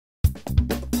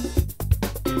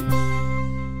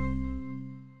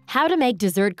How to make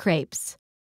dessert crepes.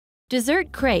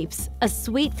 Dessert crepes, a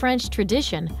sweet French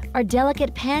tradition, are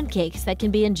delicate pancakes that can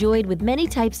be enjoyed with many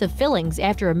types of fillings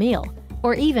after a meal,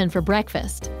 or even for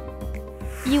breakfast.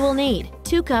 You will need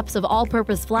 2 cups of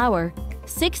all-purpose flour,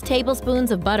 6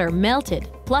 tablespoons of butter melted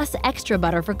plus extra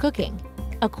butter for cooking,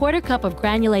 a 1/4 cup of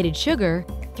granulated sugar,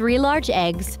 3 large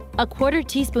eggs, a 1/4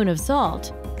 teaspoon of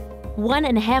salt,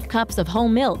 1½ cups of whole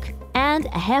milk, and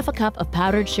a 1/2 cup of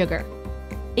powdered sugar.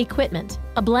 Equipment: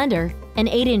 a blender, an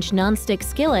 8-inch non-stick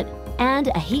skillet, and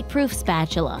a heat-proof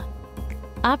spatula.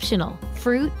 Optional: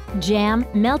 fruit, jam,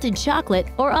 melted chocolate,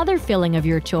 or other filling of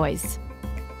your choice.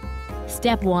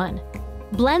 Step 1.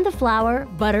 Blend the flour,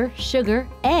 butter, sugar,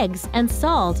 eggs, and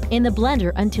salt in the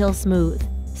blender until smooth.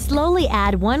 Slowly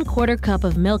add 1/4 cup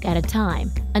of milk at a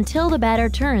time until the batter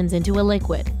turns into a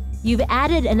liquid. You've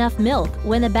added enough milk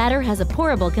when the batter has a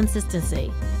pourable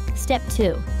consistency. Step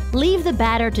 2. Leave the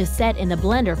batter to set in the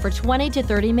blender for 20 to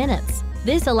 30 minutes.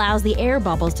 This allows the air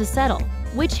bubbles to settle,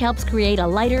 which helps create a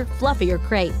lighter, fluffier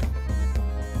crepe.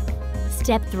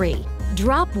 Step 3.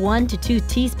 Drop 1 to 2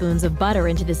 teaspoons of butter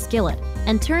into the skillet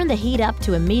and turn the heat up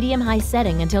to a medium-high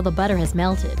setting until the butter has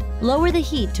melted. Lower the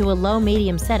heat to a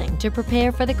low-medium setting to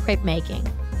prepare for the crepe making.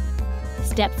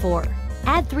 Step 4.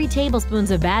 Add 3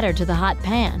 tablespoons of batter to the hot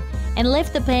pan and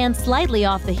lift the pan slightly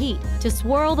off the heat to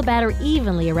swirl the batter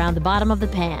evenly around the bottom of the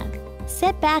pan.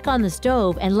 Set back on the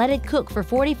stove and let it cook for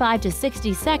 45 to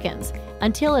 60 seconds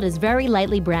until it is very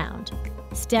lightly browned.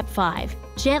 Step 5.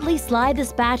 Gently slide the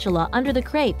spatula under the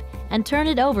crepe and turn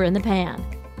it over in the pan.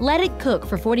 Let it cook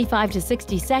for 45 to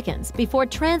 60 seconds before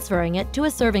transferring it to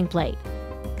a serving plate.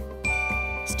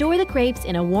 Store the crepes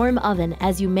in a warm oven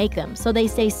as you make them so they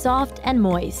stay soft and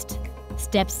moist.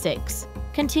 Step 6.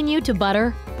 Continue to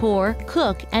butter, pour,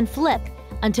 cook, and flip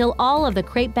until all of the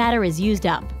crepe batter is used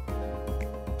up.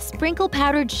 Sprinkle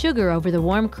powdered sugar over the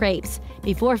warm crepes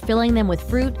before filling them with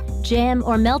fruit, jam,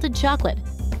 or melted chocolate.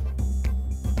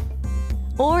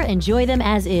 Or enjoy them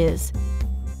as is.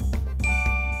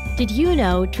 Did you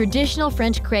know traditional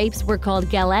French crepes were called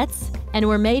galettes and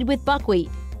were made with buckwheat?